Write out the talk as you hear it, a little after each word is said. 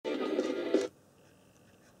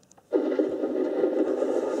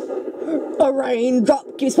A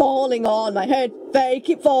raindrop keeps falling on my head. They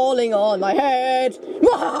keep falling on my head.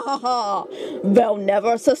 They'll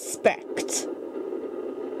never suspect.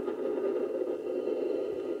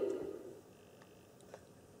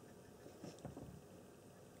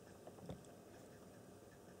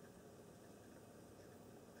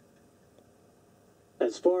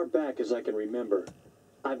 As far back as I can remember,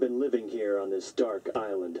 I've been living here on this dark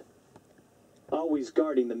island, always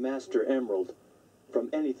guarding the Master Emerald from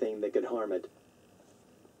anything that could harm it.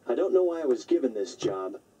 I don't know why I was given this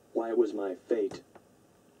job, why it was my fate.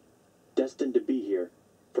 Destined to be here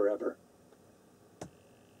forever.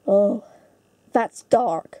 Oh, that's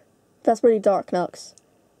dark. That's really dark, Nux.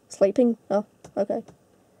 Sleeping? Oh, okay.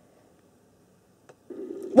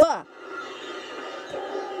 Wah!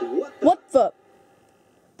 What the?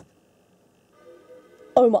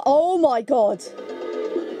 Oh my god.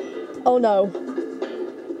 Oh no.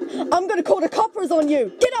 I'm gonna call the coppers on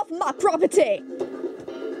you! Get off my property!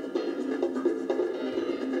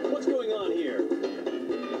 What's going on here?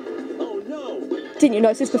 Oh no! Didn't you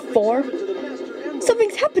notice before?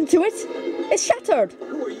 Something's happened to it! It's shattered!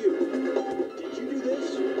 Who are you? Did you do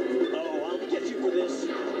this? Oh, I'll get you for this.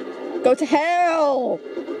 Go to hell!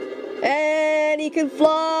 And he can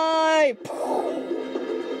fly!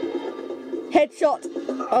 Headshot!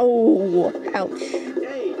 Oh, ouch.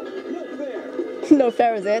 Hey, no fair! No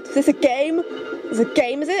fair, is it? Is this a game? Is it a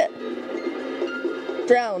game, is it?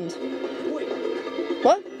 Drowned. Wait,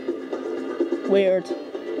 What? Weird.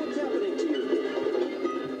 what's happening to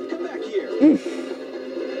you? Come back here!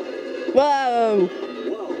 Whoa!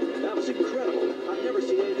 Whoa, that was incredible. I've never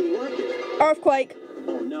seen anything like it. Earthquake!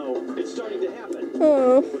 Oh no, it's starting to happen.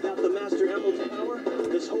 Oh, Without the Master Emerald's power,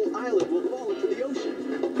 this whole island will fall into the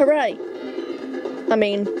ocean. hooray! I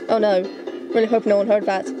mean, oh no. Really hope no one heard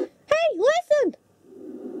that. Hey, listen!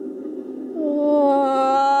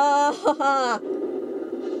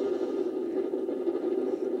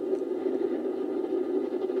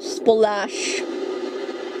 Splash.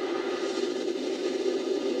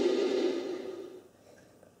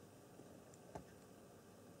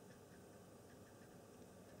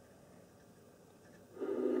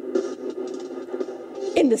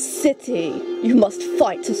 In the city, you must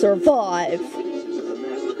fight to survive. Pieces of the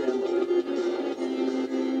Master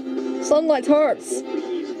Emerald. Sunlight hurts. Won't be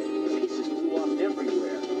easy. Pieces flew off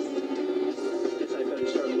everywhere. Guess I better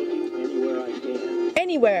start looking anywhere I can.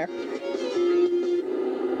 Anywhere.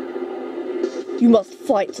 You must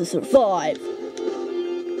fight to survive.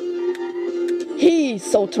 He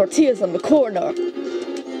sold tortillas on the corner,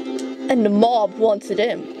 and the mob wanted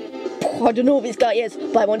him. I don't know who this guy is,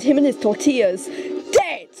 but I want him and his tortillas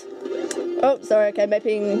dead. Oh, sorry. Okay,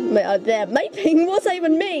 making. Making. What's that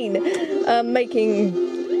even mean?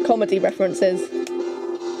 Making comedy references.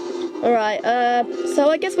 All right. So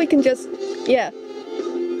I guess we can just. Yeah.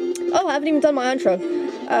 Oh, I haven't even done my intro.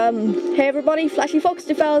 Hey everybody, Flashy Fox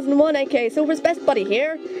 2001 AKA Silv'sBB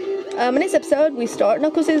here. In this episode we start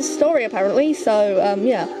Knuckles' story apparently, so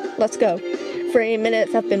yeah, let's go. 3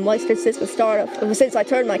 minutes have been wasted since the start of, since I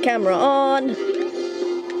turned my camera on.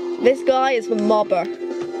 This guy is the mobber.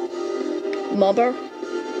 Mobber?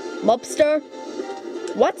 Mobster?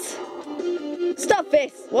 What? Stop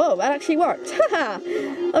this! Whoa, that actually worked. Haha.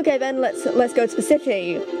 Okay then, let's go to the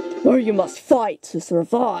city, where you must fight to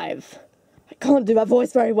survive. I can't do my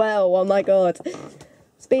voice very well, oh my god.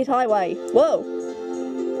 Speed highway. Whoa.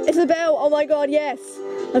 It's a bell, oh my god, yes.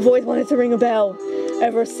 I've always wanted to ring a bell.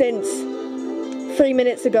 Ever since 3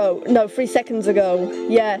 minutes ago. No, 3 seconds ago.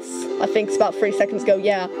 Yes. I think it's about 3 seconds ago.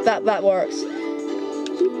 Yeah, that works.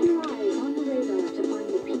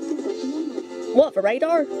 What, the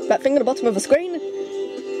radar? That thing at the bottom of the screen?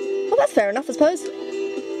 Well, that's fair enough, I suppose.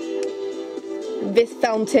 This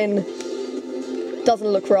fountain doesn't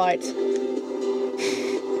look right.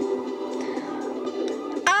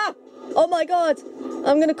 Ah! Oh my god!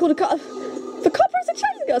 I'm gonna call the coppers are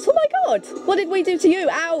chasing us! Oh my god! What did we do to you?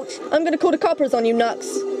 Ouch! I'm gonna call the coppers on you,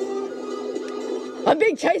 Nux. I'm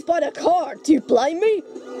being chased by the car! Do you blame me?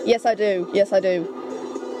 Yes, I do. Yes, I do.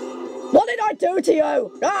 What did I do to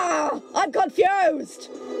you? Ah! I'm confused!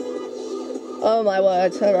 Oh my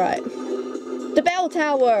word. Alright. The bell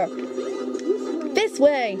tower! This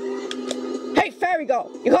way! Hey, fairy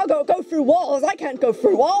girl! You can't go through walls! I can't go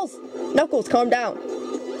through walls! Knuckles, calm down.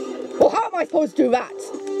 Well, how am I supposed to do that?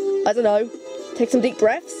 I don't know. Take some deep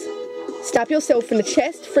breaths. Stab yourself in the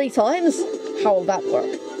chest 3 times. How will that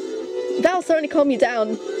work? That'll certainly calm you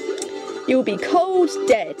down. You'll be cold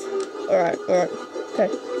dead. Alright, alright. Okay,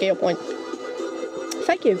 get your point.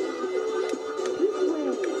 Thank you.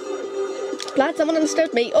 Glad someone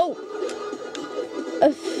understood me. Oh!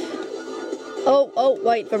 Oh,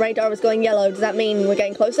 wait, the radar was going yellow. Does that mean we're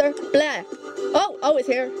getting closer? Blah. Oh, it's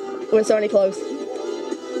here. We're certainly close.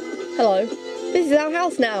 Hello. This is our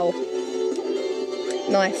house now.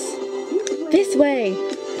 Nice. This way.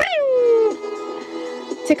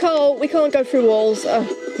 Tickle, we can't go through walls.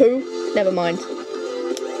 Who? Never mind.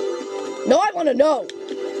 No, I want to know.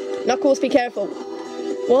 Knuckles, be careful.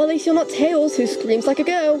 Well, at least you're not Tails, who screams like a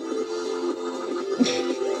girl.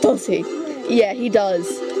 Does he? Yeah, he does.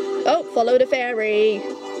 Oh, follow the fairy.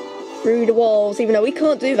 Through the walls, even though we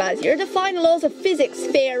can't do that. You're defying the laws of physics,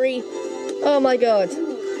 fairy. Oh my god.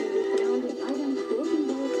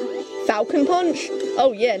 Falcon Punch?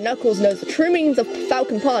 Oh yeah, Knuckles knows the true meanings of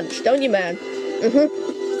Falcon Punch, don't you, man?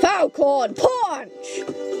 Falcon Punch!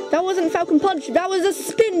 That wasn't Falcon Punch, that was a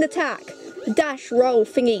spin attack. Dash roll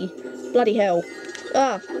thingy. Bloody hell.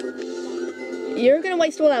 You're gonna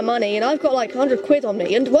waste all that money, and I've got like 100 quid on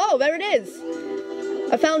me, and whoa, there it is!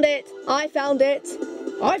 I found it! I found it!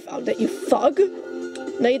 I found it, you thug!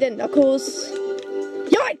 No, you didn't, Knuckles.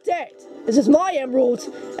 Yeah, I did! This is my emerald,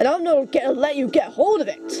 and I'm not gonna let you get hold of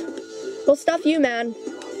it! Well, stuff you, man.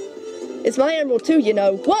 It's my emerald too, you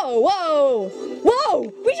know. Whoa, whoa!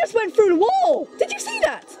 Whoa! We just went through the wall! Did you see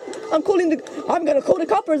that? I'm gonna call the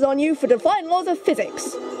coppers on you for defying laws of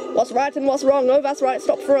physics. What's right and what's wrong? Oh, that's right.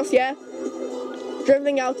 Stop for us, yeah?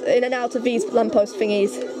 Dribbling out in and out of these lamppost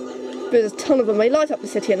thingies. There's a ton of them. They light up the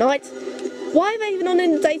city at night. Why are they even on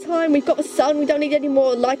in the daytime? We've got the sun. We don't need any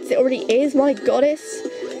more lights. It already is. My goddess.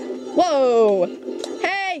 Whoa!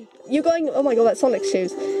 Hey! You going... Oh my god, that's Sonic's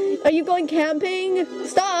shoes. Are you going camping?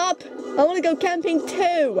 Stop! I want to go camping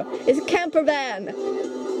too. It's a camper van.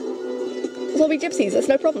 It's all be gypsies. That's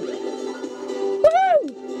no problem. Woohoo!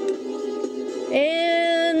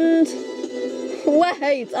 And...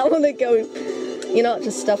 Wait, I want to go... You know,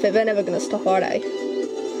 just stuff it. They're never going to stop, are they?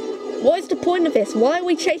 What is the point of this? Why are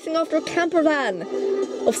we chasing after a camper van?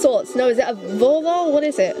 Of sorts. No, is it a Volvo? What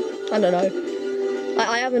is it? I don't know.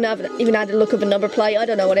 I haven't even had a look at the number plate. I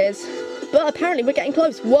don't know what it is. But apparently we're getting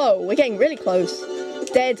close. Whoa, we're getting really close.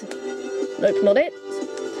 Dead. Nope, not it.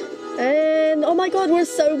 And, oh my god, we're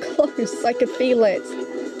so close. I can feel it.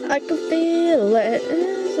 I can feel it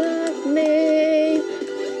inside me.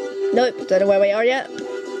 Nope, don't know where we are yet.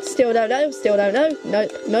 Still don't know, still don't know.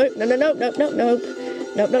 Nope, nope, no, no, no, nope, nope, nope.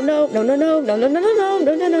 Nope, no, no, no, no, no, no, no, no, no, no,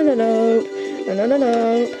 no, no, no, no, no, no, no,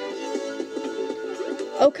 no.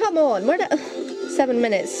 Oh, come on, where the... 7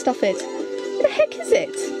 minutes, stuff it. Where the heck is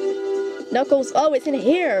it? Knuckles, oh, it's in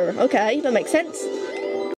here. Okay, that makes sense.